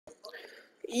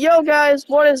Yo guys,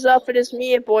 what is up? It is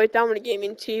me, your boy, Dominant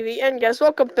Gaming TV, and guys,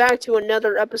 welcome back to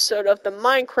another episode of the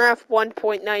Minecraft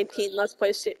 1.19 Let's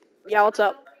Play. Yeah, what's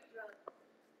up?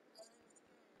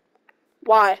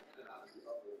 Why?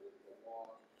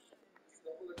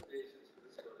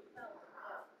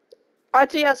 Alright,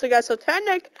 so yeah, so guys, so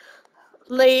technically,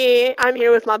 I'm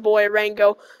here with my boy,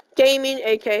 Rango Gaming,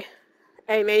 aka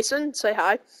Mason. Say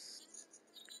hi.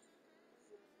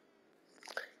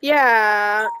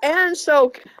 Yeah, and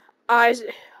so, guys,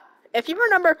 if you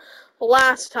remember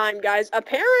last time, guys,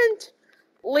 apparently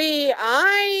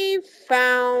I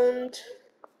found...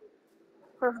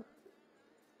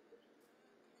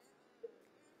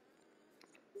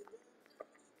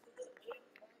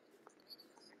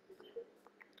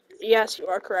 Yes, you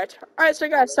are correct. Alright, so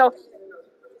guys, so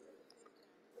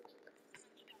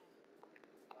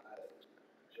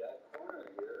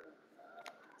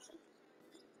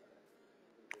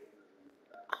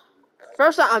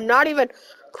first off, I'm not even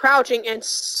crouching, and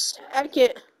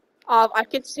second off, I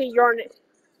can see your name.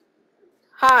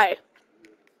 Hi.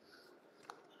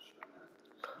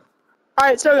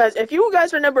 Alright, so guys, if you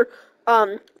guys remember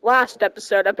last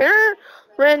episode,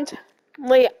 apparently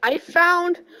I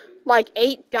found like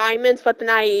 8 diamonds, but then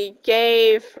I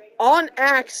gave on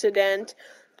accident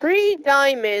 3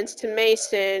 diamonds to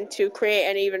Mason to create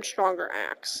an even stronger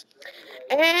axe.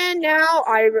 And now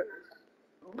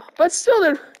but still,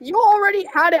 dude, you already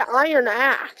had an iron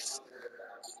axe.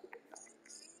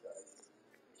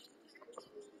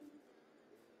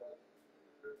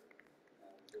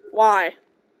 Why?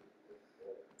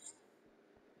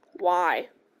 Why?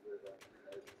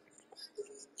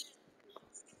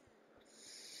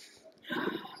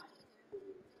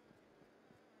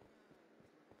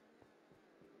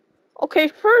 Okay,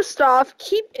 first off,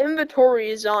 keep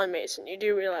inventories on, Mason. You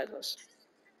do realize this.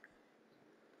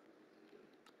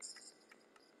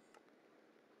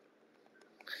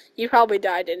 You probably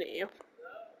died, didn't you?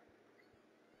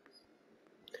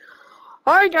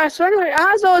 Alright, guys, so anyway,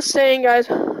 as I was saying, guys,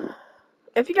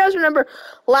 if you guys remember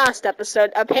last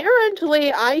episode,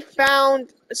 apparently I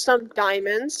found some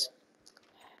diamonds,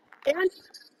 and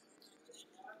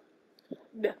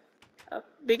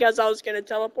because I was going to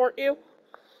teleport you.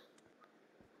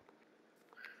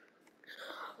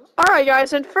 Alright,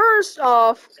 guys, and first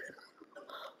off,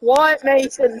 what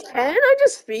Mason, can I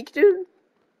just speak, dude?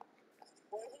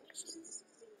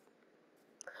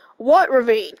 What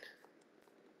ravine?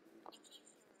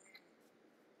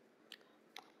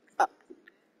 Uh,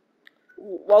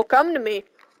 well, come to me.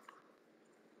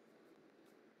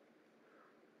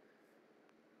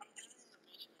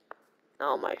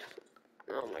 Oh my,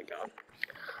 oh my god.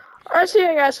 Alright, so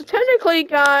yeah, guys, so technically,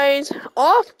 guys,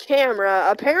 off camera,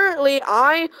 apparently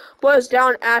I was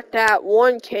down at that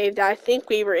one cave that I think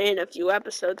we were in a few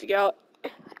episodes ago.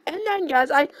 And then,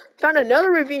 guys, I found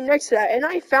another ravine next to that, and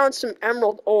I found some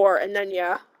emerald ore, and then,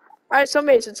 yeah. Alright, so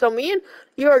Mason, so me and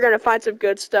you are gonna find some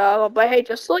good stuff, but hey,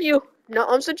 just to let you know,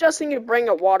 I'm suggesting you bring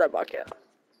a water bucket.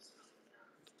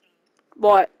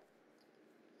 What?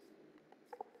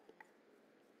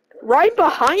 Right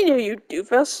behind you, you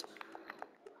doofus.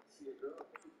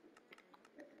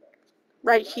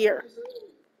 Right here.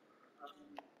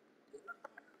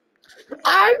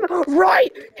 I'm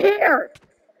right here!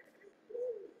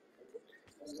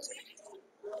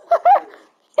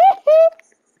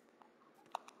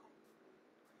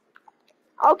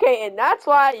 Okay, and that's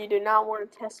why you do not want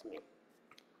to test me.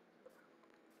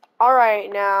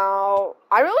 Alright, now,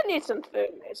 I really need some food,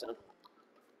 Mason.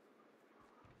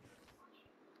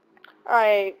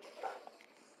 Alright,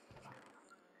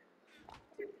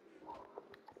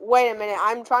 wait a minute,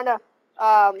 I'm trying to,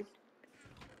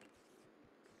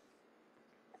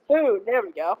 food, there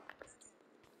we go.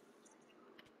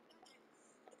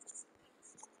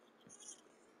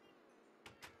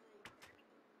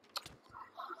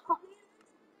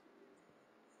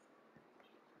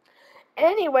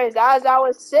 Anyways, as I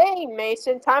was saying,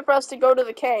 Mason, time for us to go to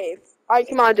the cave. Alright,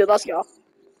 come on, dude, let's go.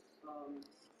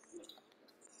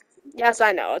 Yes,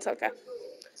 I know, it's okay.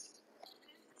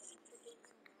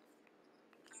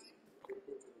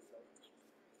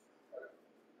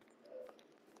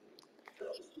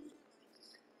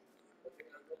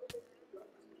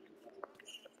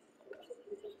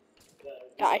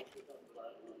 Die.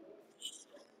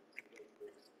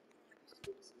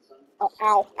 Oh,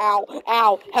 ow, ow,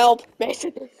 ow, help,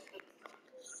 Mason.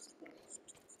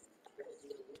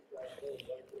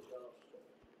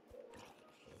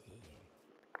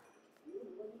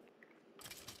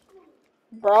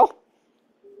 Bro.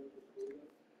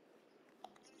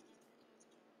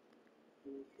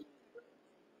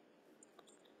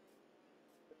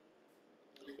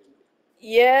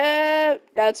 Yeah,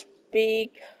 that's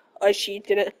because she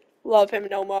didn't love him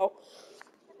no more.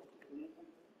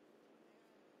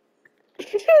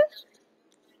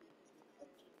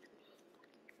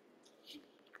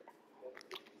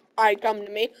 Alright, come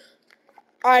to me.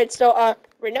 Alright, so,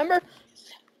 remember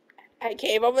that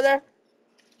cave over there?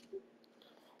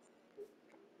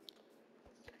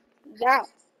 Yeah.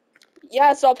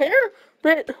 Yeah, so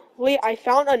apparently I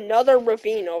found another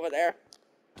ravine over there.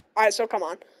 Alright, so come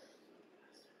on.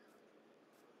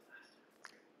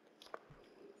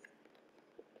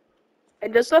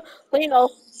 And just so you know,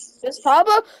 this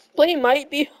probably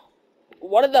might be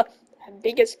one of the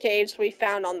biggest caves we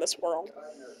found on this world.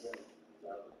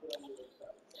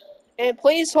 And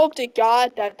please hope to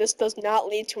God that this does not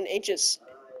lead to an ancient city,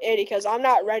 because I'm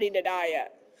not ready to die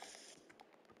yet.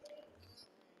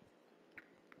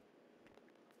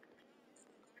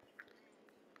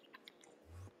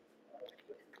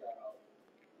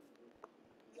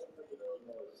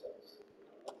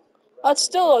 But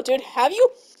still, dude, have you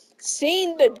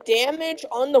seen the damage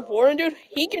on the warden, dude?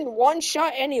 He can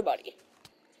one-shot anybody.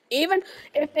 Even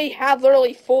if they have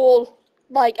literally full,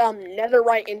 like,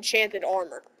 netherite enchanted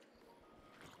armor.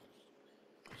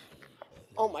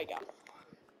 Oh my god.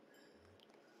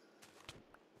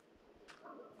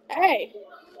 Hey,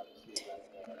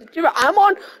 dude, I'm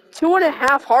on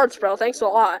 2.5 hearts, bro. Thanks a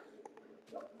lot.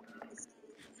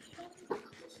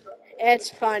 It's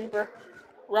fine, bro.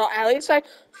 Well, at least I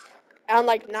found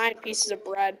like 9 pieces of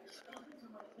bread.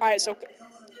 Alright, so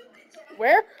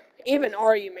where even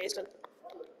are you, Mason?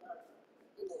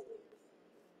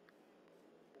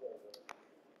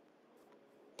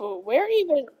 But where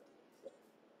even?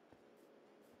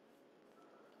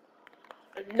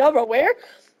 No, but where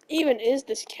even is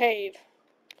this cave?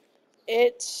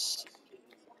 It's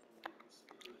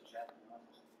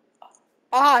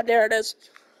there it is.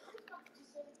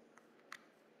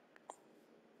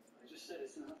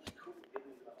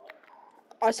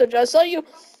 I suggest that you.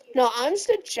 No, I'm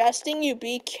suggesting you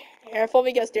be careful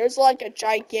because there's like a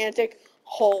gigantic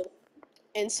hole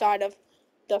inside of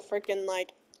the freaking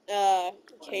like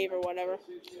cave or whatever.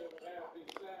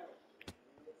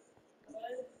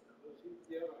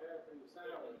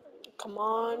 Come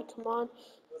on, come on.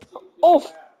 Oh,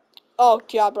 oh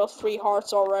god, bro, 3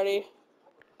 hearts already.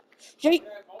 Yeet.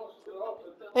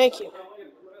 Thank you.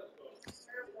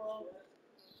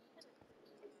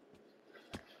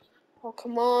 Oh,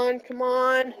 come on, come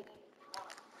on.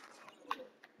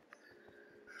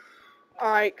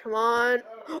 Alright, come on.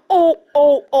 Oh,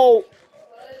 oh, oh.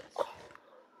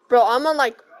 Bro, I'm on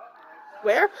like,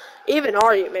 where even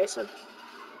are you, Mason?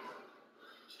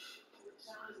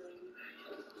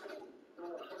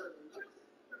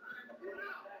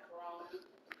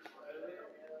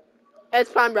 It's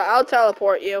fine, bro. I'll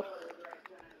teleport you.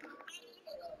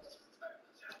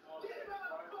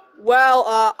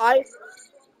 Well,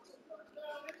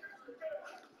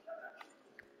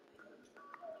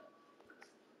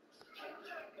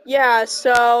 yeah,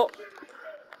 so,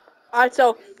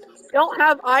 don't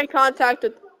have eye contact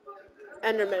with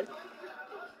Enderman.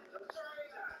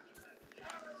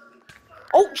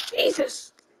 Oh,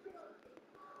 Jesus!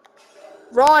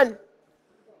 Run!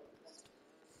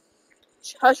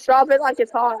 Just drop it like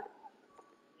it's hot.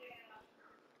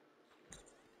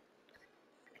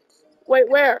 Wait,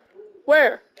 where?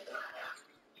 Where?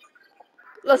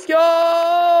 Let's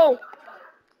go!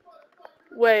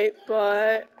 Wait,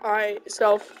 but, alright,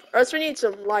 so, first we need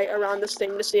some light around this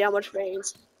thing to see how much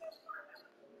veins.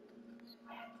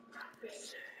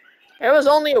 It was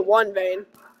only a 1 vein.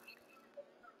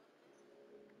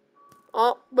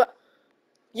 Oh, but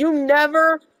you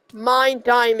never mine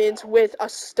diamonds with a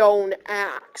stone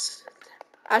axe.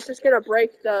 That's just gonna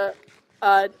break the,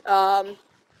 uh, um,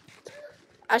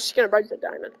 that's just gonna break the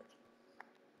diamond.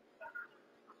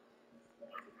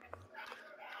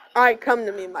 Alright, come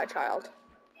to me, my child.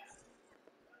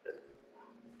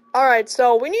 Alright,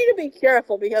 so we need to be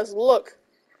careful because look.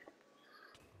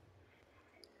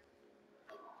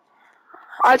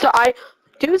 Alright, so I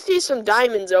do see some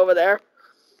diamonds over there.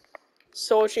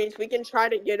 So which means we can try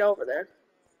to get over there.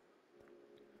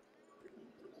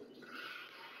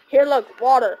 Here, look,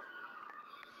 water.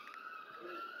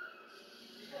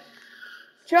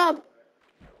 Jump!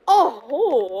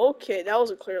 Oh, okay, that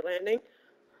was a clear landing.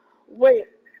 Wait,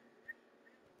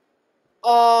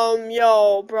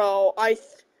 yo, bro,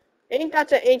 think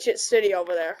that's an ancient city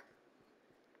over there.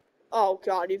 Oh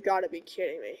god, you've got to be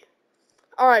kidding me.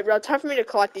 Alright, bro, time for me to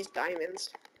collect these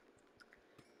diamonds.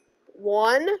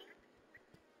 One,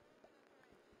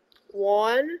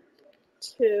 one,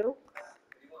 two.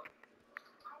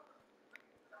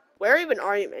 Where even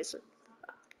are you, Mason?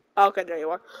 Okay, there you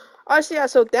are. Alright, so yeah,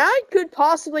 so that could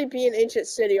possibly be an ancient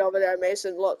city over there,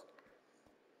 Mason. Look.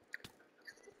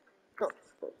 Oh.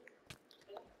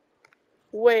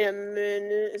 Wait a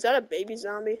minute. Is that a baby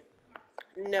zombie?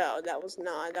 No, that was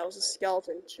not. That was a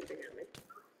skeleton shooting at me.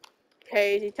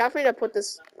 Okay, you time for me to put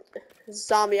this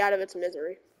zombie out of its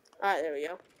misery. Alright, there we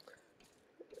go.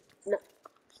 No,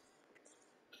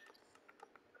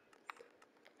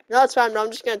 no, it's fine, bro.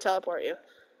 I'm just gonna teleport you.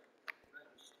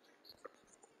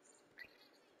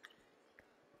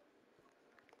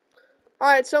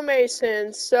 Alright, so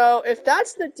Mason, so if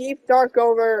that's the deep dark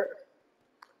over,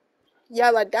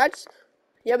 yeah, but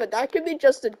that could be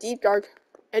just a deep dark.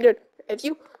 And dude, if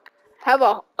you have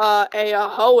a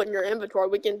hoe in your inventory,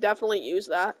 we can definitely use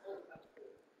that.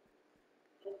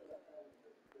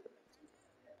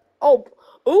 Oh,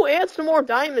 ooh, and some more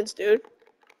diamonds, dude.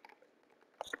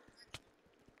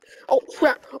 Oh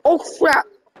crap! Oh crap!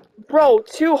 Bro,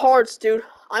 2 hearts, dude.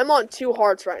 I'm on 2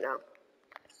 hearts right now.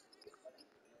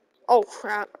 Oh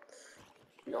crap!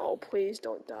 No, please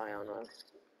don't die on us.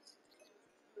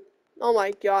 Oh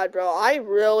my god, bro. I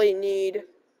really need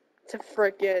to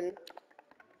frickin'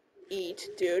 eat,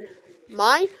 dude.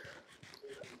 My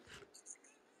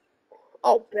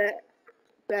Oh,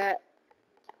 bet.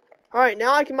 Alright,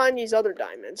 now I can mine these other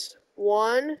diamonds.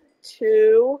 1,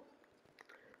 2.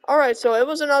 Alright, so it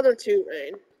was another 2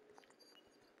 rain.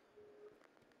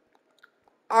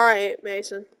 Alright,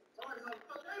 Mason.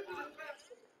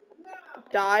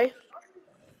 Die.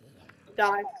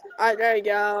 Die. Alright, there you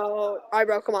go. Alright,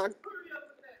 bro, come on.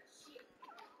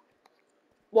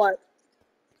 What?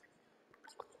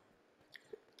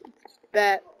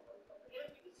 Bet.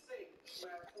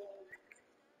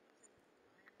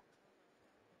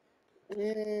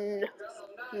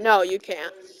 No, you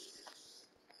can't.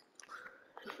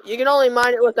 You can only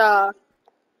mine it with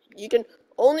you can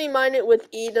only mine it with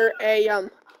either a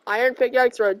iron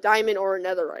pickaxe or a diamond or a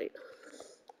netherite.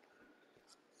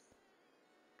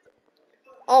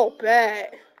 Oh,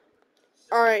 bet.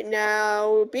 Alright,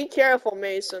 now be careful,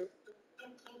 Mason.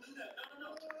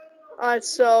 Alright,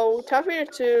 so time for you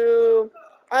to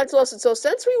Alright, so listen, so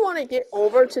since we want to get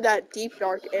over to that deep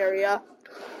dark area,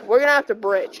 we're gonna have to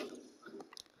bridge.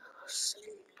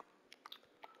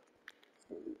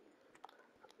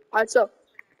 Alright, so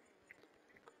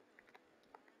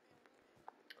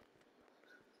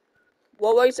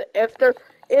what was it? If there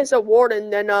is a warden,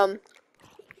 then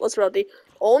let's roll. The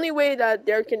only way that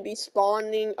there can be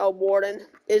spawning a warden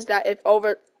is that if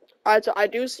over. Alright, so I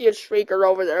do see a shrieker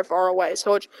over there far away,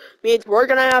 so which means we're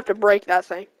gonna have to break that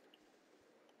thing.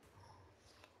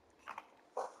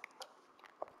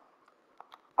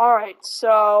 Alright,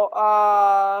 so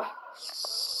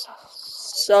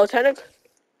so technically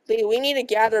we need to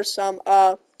gather some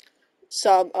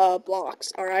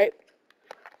blocks, alright?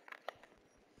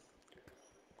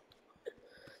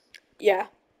 Yeah.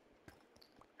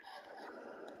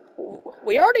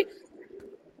 We already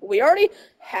we already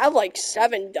have like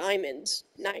 7 diamonds.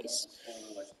 Nice.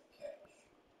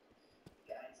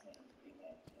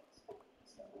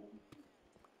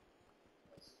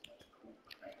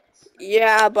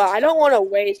 Yeah, but I don't want to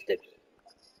waste it.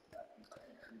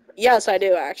 Yes, I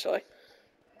do actually.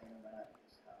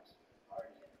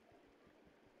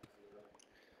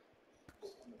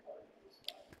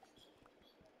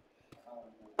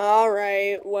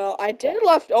 Alright, well, I did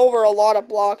left over a lot of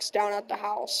blocks down at the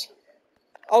house.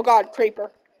 Oh god,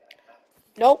 creeper.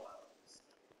 Nope,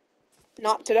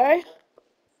 not today.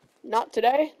 Not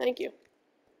today, thank you.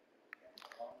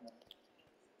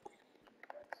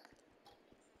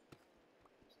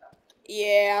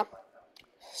 Yeah,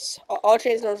 I'll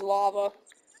change those lava.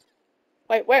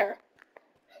 Wait, where?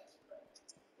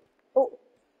 Oh,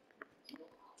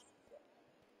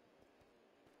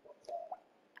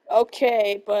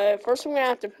 okay, but first I'm gonna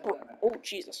have to. Oh,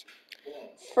 Jesus.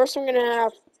 First I'm gonna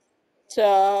have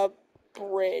to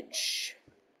bridge.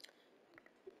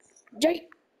 Yay!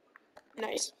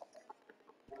 Nice.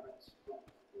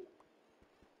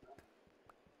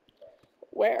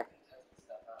 Where?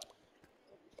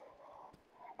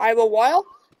 I have a while.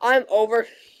 I'm over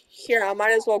here. I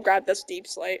might as well grab this deep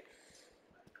slate.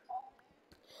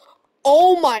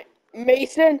 Oh my,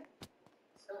 Mason!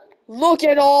 Look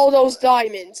at all those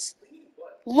diamonds.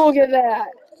 Look at that.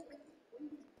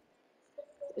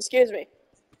 Excuse me.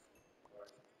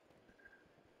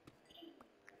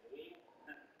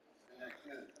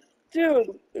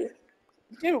 Dude,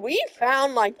 dude, we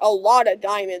found like a lot of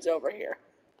diamonds over here.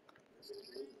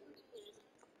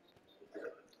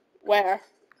 Where?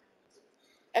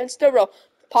 And still real.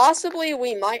 Possibly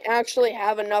we might actually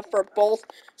have enough for both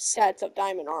sets of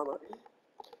diamond armor.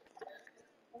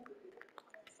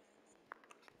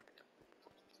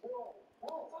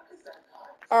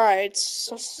 Alright,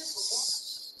 so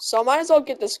I might as well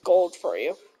get this gold for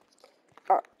you.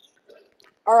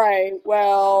 Alright,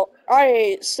 well,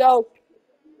 alright, so,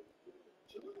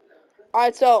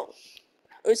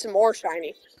 ooh, some more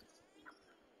shiny.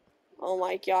 Oh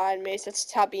my god, Mace, that's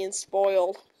top being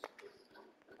spoiled.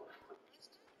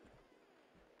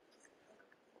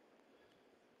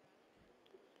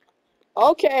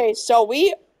 Okay, so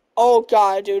oh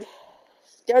god, dude.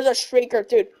 There's a shrieker,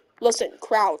 dude. Listen,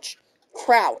 crouch.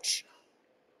 Crouch.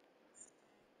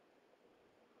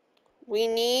 We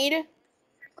need...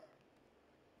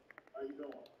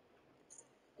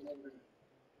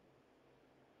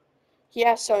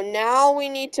 Yeah, so now we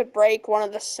need to break one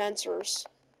of the sensors.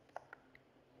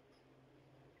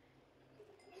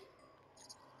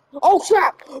 Oh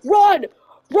crap! Run!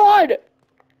 Run!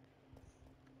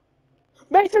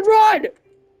 Mason, run!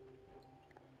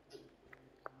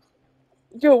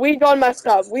 Dude, we done messed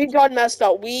up. We done messed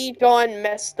up. We done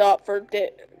messed up for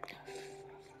good.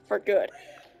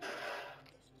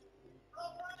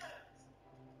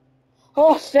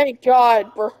 Oh, thank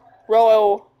God,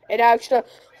 bro. It actually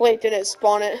didn't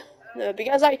spawn it.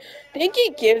 Because I think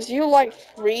it gives you like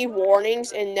 3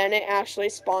 warnings and then it actually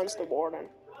spawns the warden.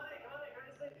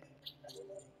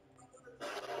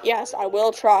 Yes, I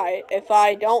will try if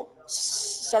I don't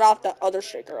set off the other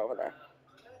shaker over there.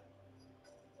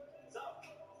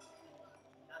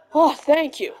 Oh,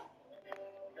 thank you.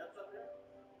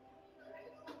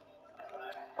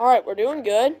 Alright, we're doing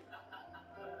good.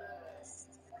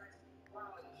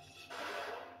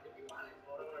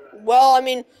 Well, I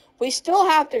mean, we still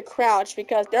have to crouch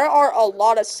because there are a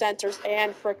lot of sensors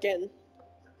and frickin'...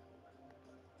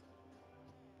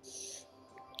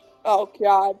 Oh,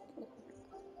 God.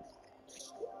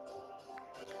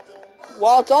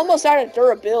 Well, it's almost out of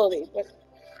durability, but...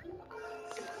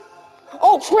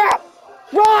 Oh, crap!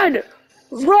 Run!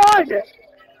 Run!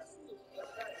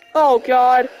 Oh,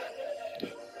 God.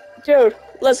 Dude,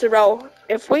 listen, bro.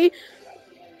 If we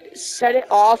set it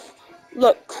off...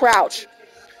 Look, crouch.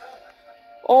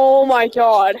 Oh, my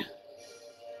God.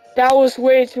 That was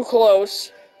way too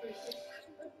close.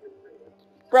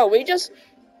 Bro, we just...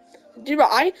 Dude,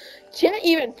 I can't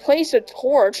even place a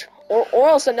torch, or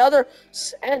else another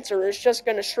sensor is just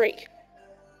gonna shriek.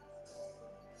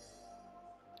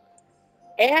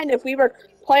 And if we were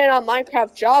playing on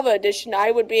Minecraft Java Edition,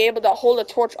 I would be able to hold a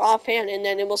torch offhand, and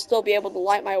then it will still be able to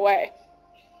light my way.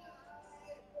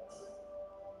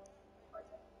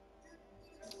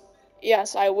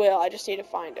 Yes, I will. I just need to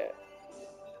find it.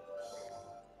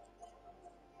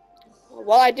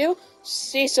 Well, I do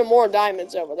see some more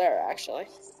diamonds over there, actually.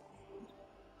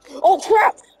 Oh,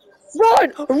 crap!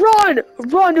 Run! Run!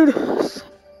 Run, dude!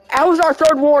 That was our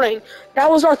third warning. That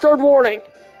was our third warning.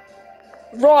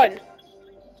 Run!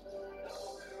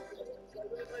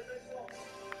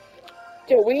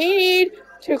 Dude, we need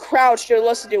to crouch, dude.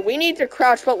 Listen, dude. We need to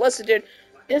crouch, but listen, dude.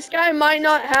 This guy might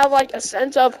not have, like, a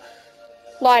sense of,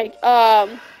 like,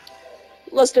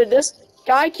 listen, dude. This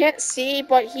guy can't see,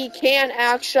 but he can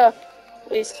actually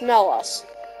smell us.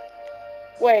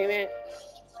 Wait a minute.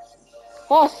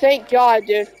 Oh, thank God,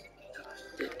 dude.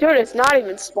 Dude, it's not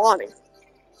even spawning.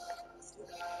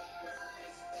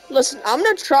 Listen, I'm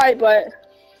gonna try, but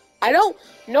I don't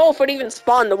know if it even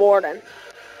spawned the warden.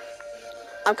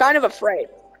 I'm kind of afraid.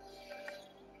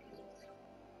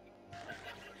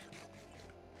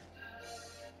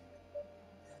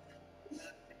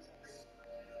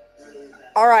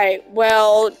 Alright,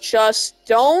 well, just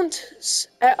don't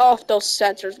set off those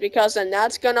sensors, because then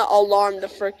that's gonna alarm the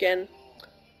frickin'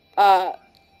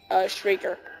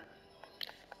 shrieker.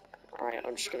 Alright,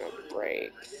 I'm just gonna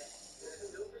break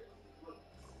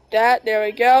that. There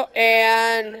we go.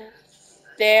 And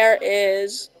there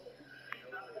is...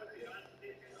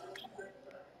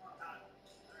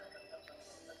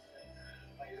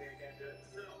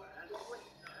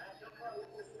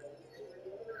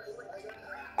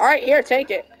 Alright, here,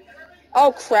 take it.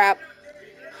 Oh, crap.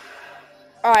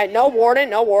 Alright, no warden,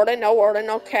 no warden, no warden,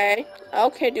 okay.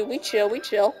 Okay, dude, we chill, we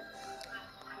chill.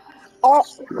 Oh,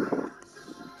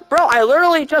 bro, I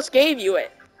literally just gave you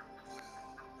it.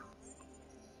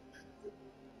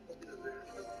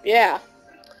 Yeah.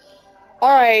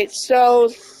 Alright, so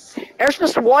there's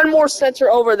just one more sensor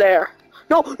over there.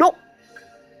 No, no!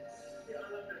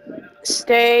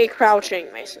 Stay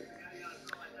crouching, Mason.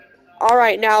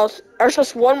 Alright, now, there's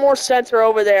just one more sensor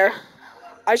over there.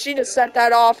 I should just set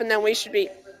that off, and then we should be...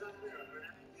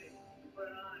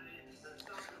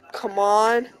 Come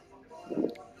on.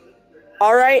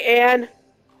 Alright, and...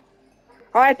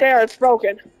 Right there, it's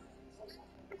broken.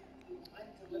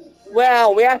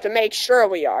 Well, we have to make sure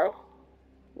we are.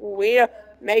 We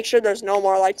make sure there's no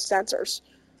more, like, sensors.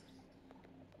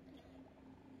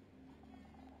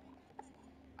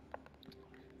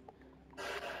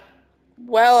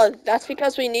 Well, that's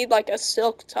because we need like a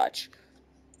silk touch.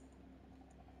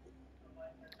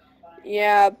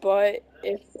 Yeah, but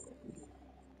if...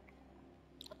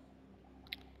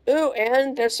 Ooh,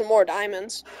 and there's some more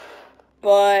diamonds.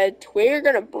 But we're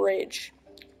gonna bridge.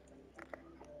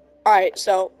 Alright,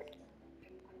 so...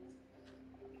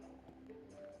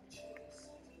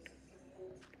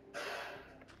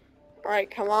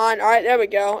 Alright, come on. Alright, there we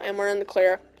go. And we're in the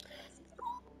clear.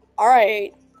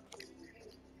 Alright.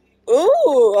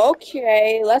 Ooh,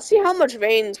 okay. Let's see how much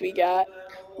veins we got.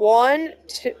 One,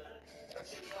 two...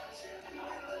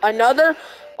 Another?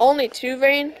 Only 2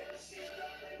 vein?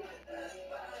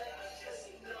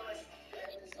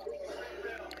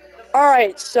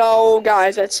 Alright, so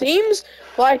guys, it seems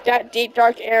like that deep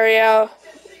dark area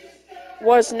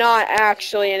was not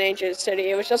actually an ancient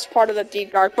city. It was just part of the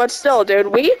deep dark. But still, dude,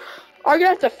 we are gonna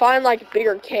have to find like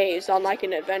bigger caves on like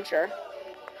an adventure.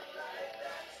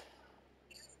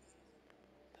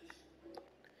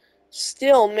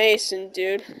 Still Mason,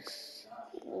 dude.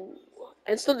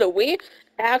 And so do we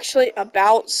actually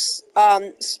about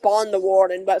spawn the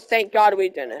warden, but thank God we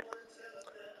didn't.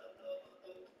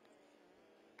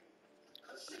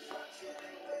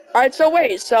 Alright, so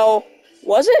wait, so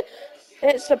was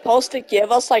it supposed to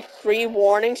give us like 3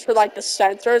 warnings for like the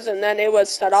sensors and then it would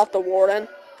set off the warden?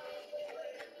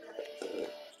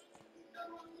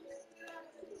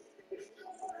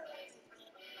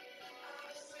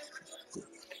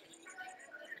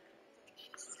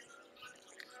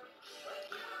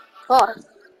 Huh.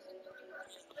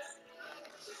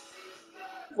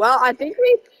 Well, I think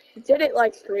we did it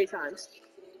like 3 times.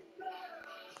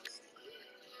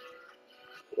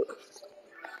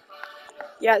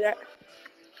 Yeah, there.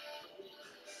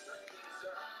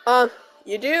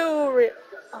 You do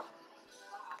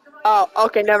oh,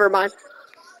 okay, never mind.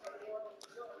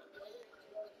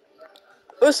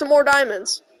 Ooh, some more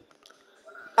diamonds.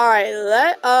 Alright,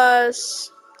 let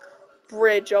us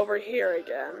bridge over here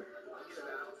again.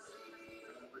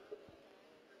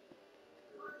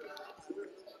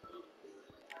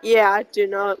 Yeah, I do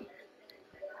not.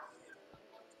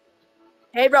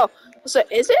 Hey, bro. So,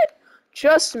 is it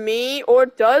just me, or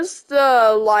does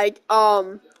the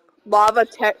lava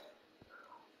tech,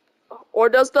 or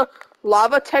does the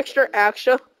lava texture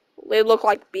actually look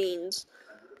like beans?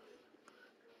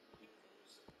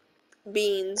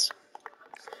 Beans.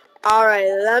 All right,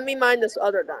 let me mine this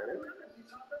other diamond.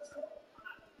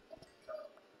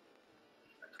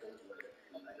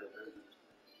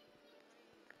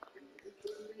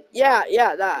 Yeah,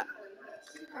 yeah, that.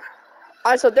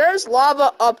 All right, so there's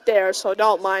lava up there, so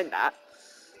don't mind that.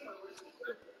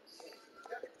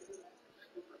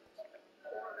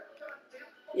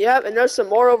 Yep, and there's some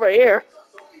more over here.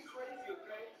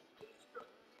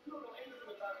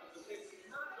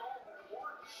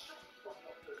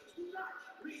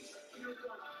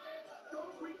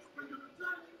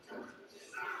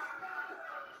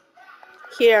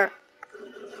 Here.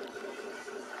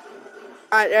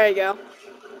 All right, there you go.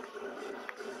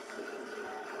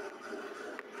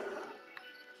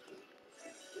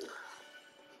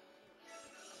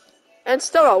 And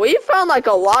still, we found like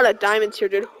a lot of diamonds here,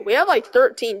 dude. We have like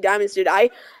 13 diamonds, dude. I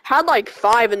had like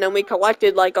 5, and then we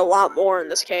collected like a lot more in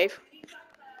this cave.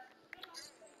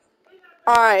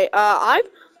 All right, I've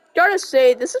gotta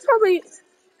say this is probably.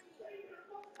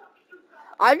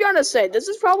 I've gotta say this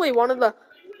is probably one of the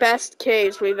best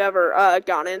caves we've ever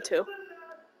gone into.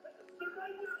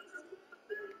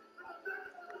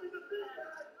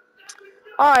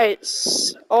 All right.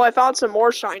 Oh, I found some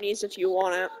more shinies. If you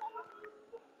want it.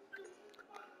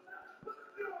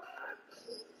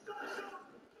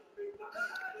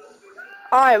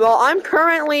 All right. Well, I'm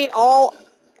currently all.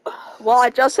 Well, I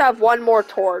just have one more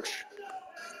torch.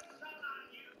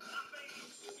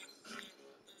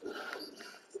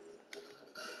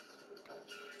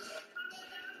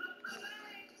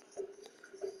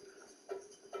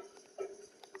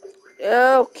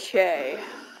 Okay.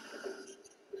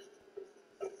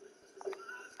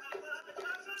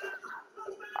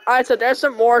 Alright, so there's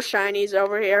some more shinies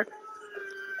over here.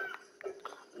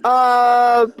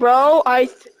 Bro, I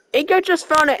think I just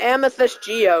found an amethyst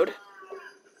geode.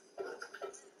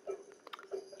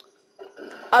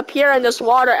 Up here in this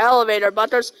water elevator,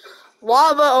 but there's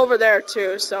lava over there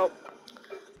too, so.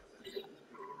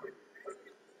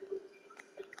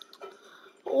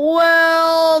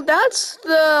 Well, that's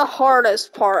the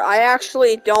hardest part. I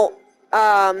actually don't,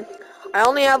 I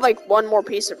only have like one more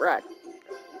piece of bread.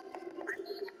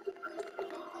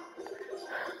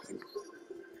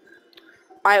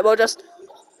 Alright, we'll just,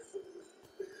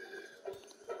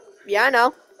 yeah, I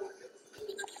know.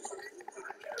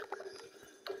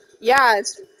 Yeah,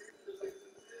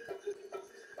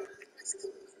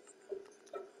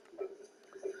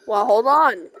 Well, hold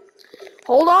on.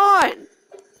 Hold on!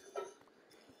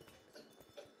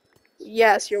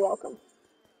 Yes, you're welcome.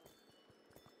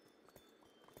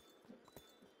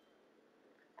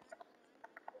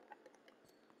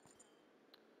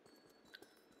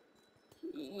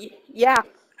 Yeah.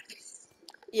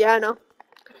 Yeah, I know.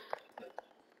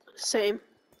 Same.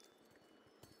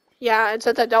 Yeah, and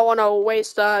since I don't want to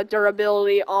waste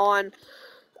durability on,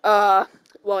 uh,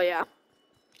 well, yeah,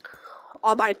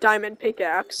 on my diamond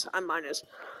pickaxe, I might as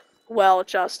well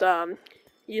just,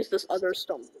 use this other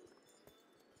stone.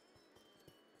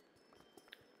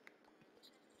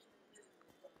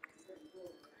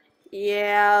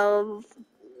 Yeah,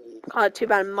 too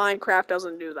bad Minecraft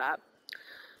doesn't do that.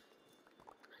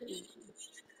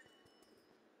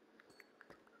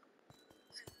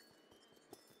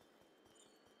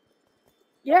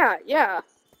 Yeah, yeah,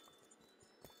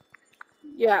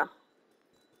 yeah.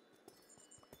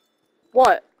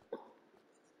 What?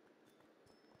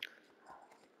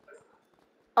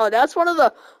 Oh, that's one of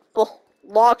the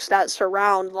blocks that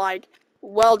surround, like,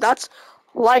 well, that's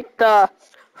like the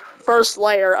first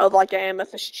layer of like an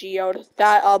amethyst geode.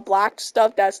 That black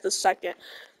stuff, that's the second,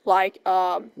 like,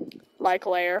 like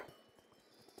layer.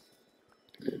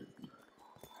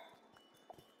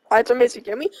 Alright, so amazing.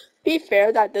 Can we be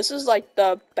fair that this is like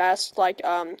the best like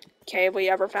cave we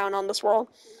ever found on this world?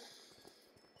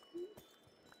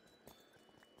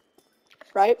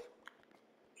 Right?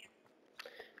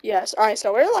 Yes. Alright,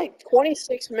 so we're like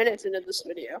 26 minutes into this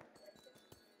video.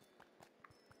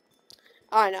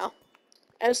 I know.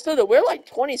 And still, we're like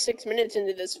 26 minutes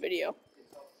into this video.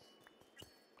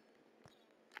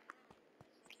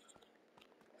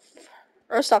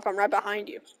 First off, I'm right behind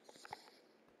you.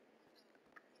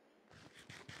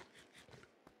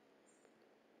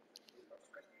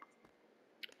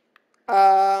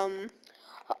 Um.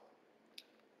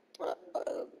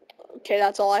 Okay,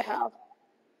 that's all I have.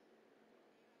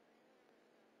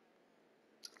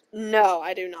 No,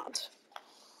 I do not.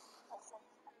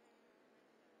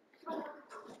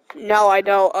 No, I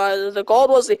don't. The gold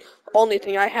was the only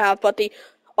thing I have, but the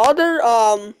other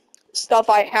stuff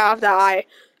I have that I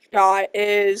got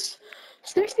is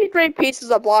 63 pieces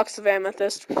of blocks of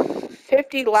amethyst,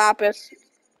 50 lapis.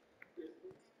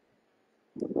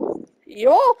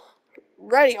 You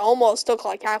already almost took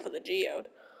like half of the geode.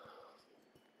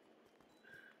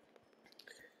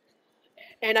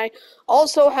 And I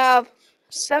also have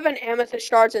 7 amethyst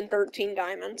shards and 13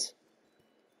 diamonds.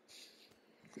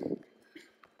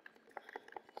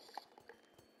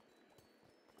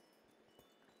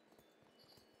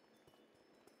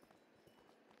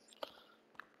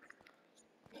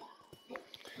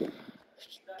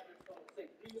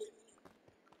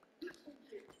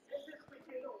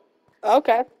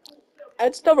 Okay.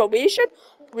 And still, but we should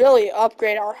really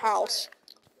upgrade our house.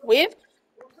 We've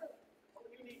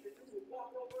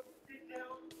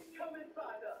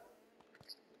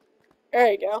There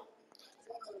you go.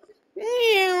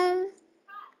 Meow.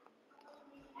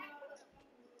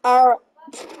 Alright.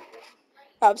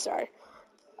 I'm sorry.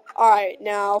 Alright,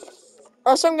 now.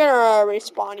 Also, I'm gonna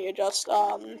respawn you just,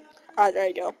 Alright, there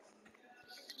you go.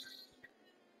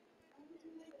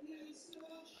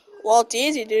 Well, it's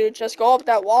easy, dude. Just go up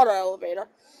that water elevator.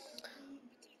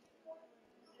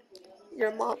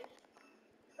 Your mom.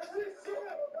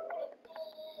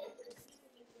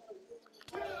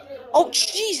 Oh,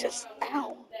 Jesus!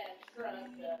 Ow.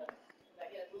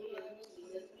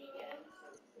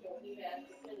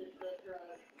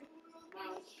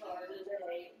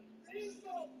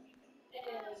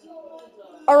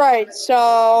 Alright,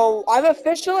 so I've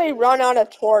officially run out of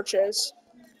torches.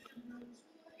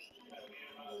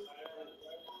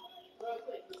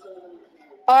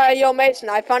 Alright, yo, Mason,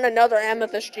 I found another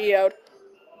amethyst geode.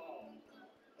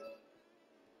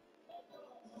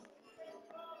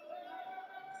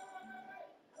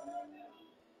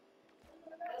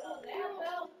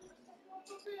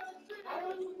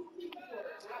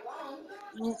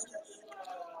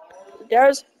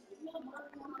 There's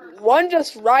one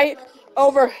just right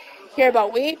over here,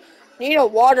 but we need a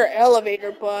water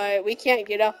elevator, but we can't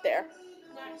get up there.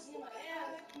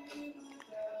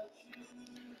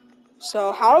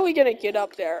 So how are we gonna get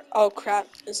up there? Oh crap.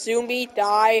 Zombie,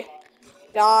 die,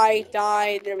 die,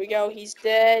 die. There we go. He's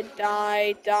dead.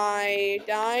 Die, die,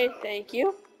 die. Thank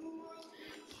you.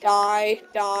 Die,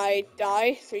 die,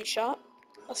 die. 3 shot.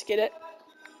 Let's get it.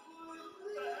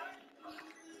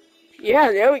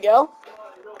 Yeah, there we go.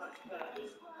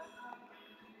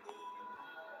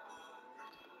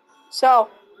 So,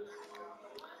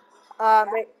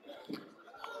 wait,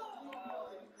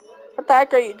 what the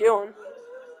heck are you doing?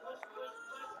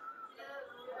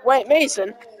 Wait,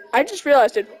 Mason, I just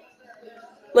realized it.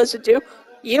 listen to.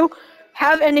 You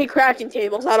have any crafting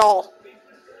tables at all?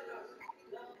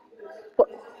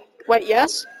 Wait,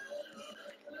 yes?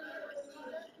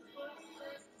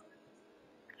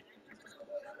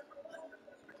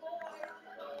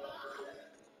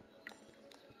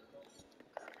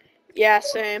 Yeah,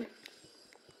 same.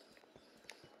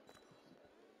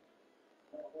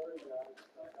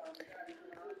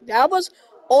 That was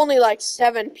only like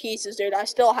 7 pieces, dude. I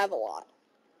still have a lot.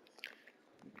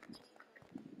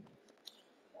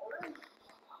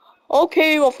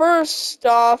 Okay, well, first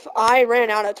off, I ran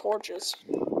out of torches.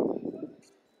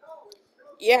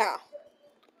 Yeah.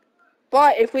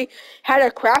 But if we had a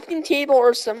crafting table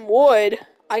or some wood,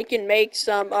 I can make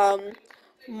some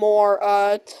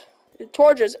more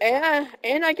torches,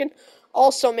 and I can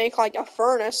also make like a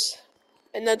furnace,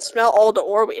 and then smelt all the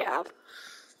ore we have.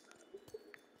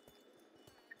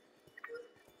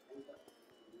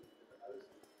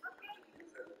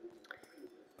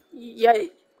 Yeah,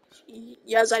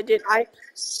 yes, I did.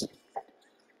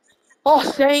 Oh,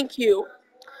 thank you.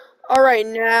 All right,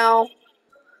 now,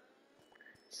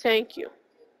 thank you.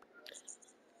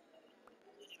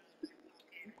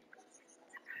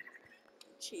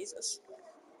 Jesus,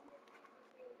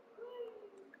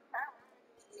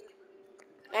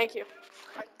 thank you.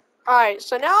 All right,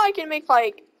 so now I can make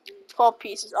like 12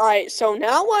 pieces. All right, so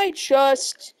now I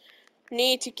just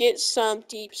need to get some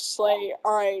deep slate.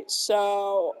 Alright,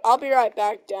 so I'll be right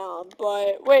back down.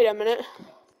 But wait a minute.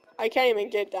 I can't even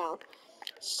get down.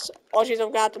 Oh, jeez, I'm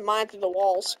gonna have to mine through the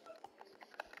walls.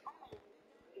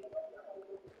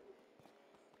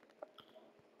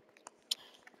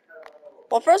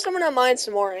 Well, first I'm gonna mine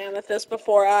some more amethyst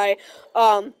before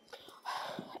um,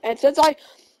 and since I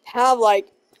have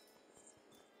like,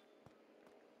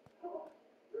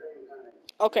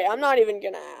 okay, I'm not even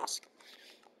gonna ask.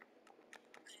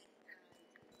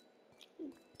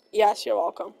 Yes, you're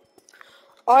welcome.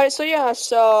 Alright, so yeah,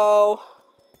 so,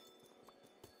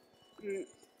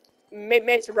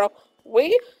 Mason, bro,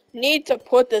 we need to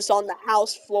put this on the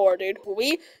house floor, dude.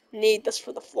 We need this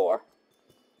for the floor.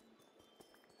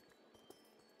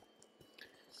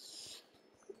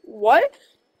 What?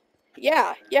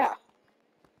 Yeah, yeah.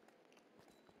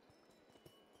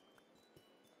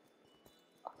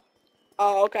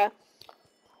 Oh, okay.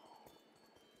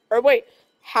 Or wait,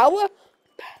 how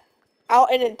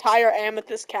out an entire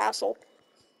amethyst castle?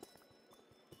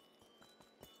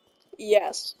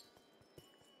 Yes.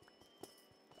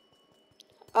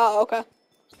 Oh, okay.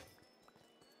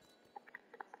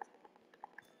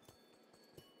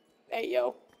 Hey,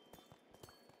 yo.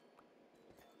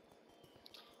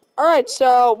 Alright,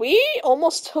 so we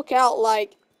almost took out,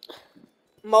 like,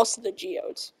 most of the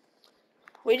geodes.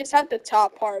 We just have the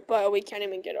top part, but we can't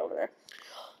even get over there.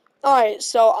 Alright,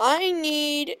 so I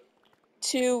need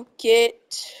to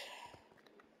get,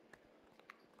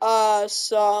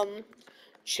 some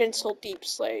tinsel deep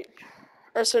slate.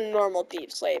 Or some normal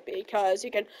deep slate, because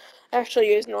you can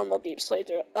actually use normal deep slate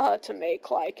to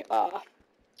make, like,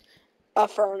 a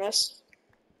furnace.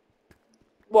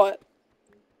 What?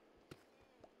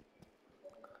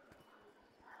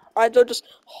 I don't just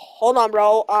hold on,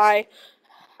 bro. I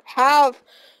have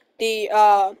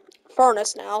the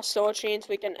furnace now, so which means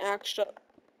we can actually.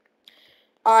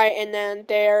 Alright, and then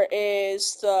there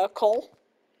is the coal.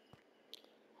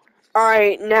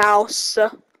 Alright, now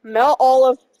smelt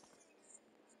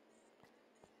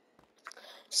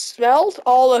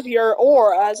all of your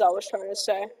ore, as I was trying to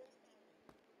say.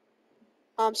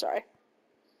 I'm sorry,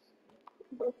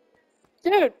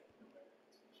 dude.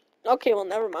 Okay, well,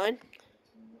 never mind.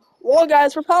 Well,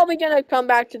 guys, we're probably gonna come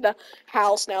back to the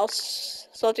house now.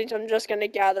 So I'm just gonna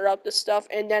gather up the stuff,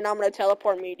 and then I'm gonna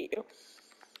teleport me to you.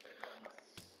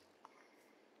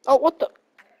 Oh, what the?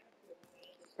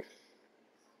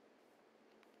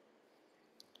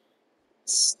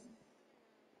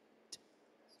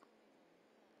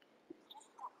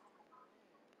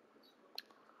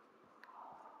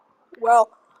 Well,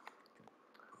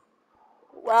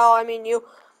 I mean, you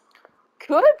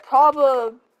could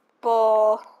probably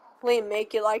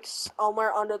make it like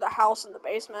somewhere under the house in the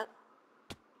basement.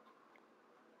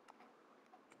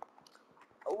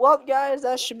 Well, guys,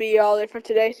 that should be all there for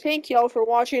today. Thank y'all for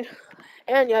watching.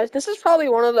 And guys, this is probably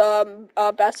one of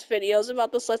the best videos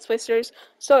about this Let's Play series.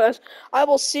 So guys, I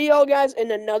will see y'all guys in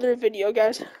another video,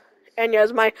 guys. And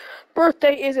guys, my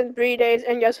birthday is in 3 days.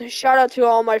 And guys, shout out to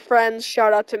all my friends.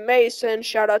 Shout out to Mason.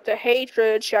 Shout out to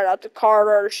Hatred. Shout out to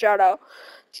Carter. Shout out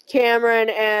to Cameron.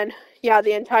 And yeah,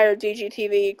 the entire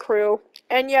DGTV crew.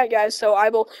 And yeah, guys, so I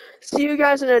will see you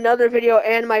guys in another video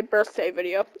and my birthday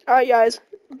video. Alright, guys.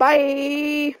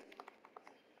 Bye.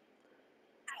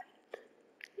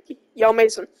 Yo,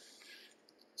 Mason.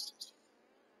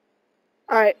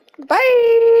 Alright,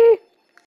 bye!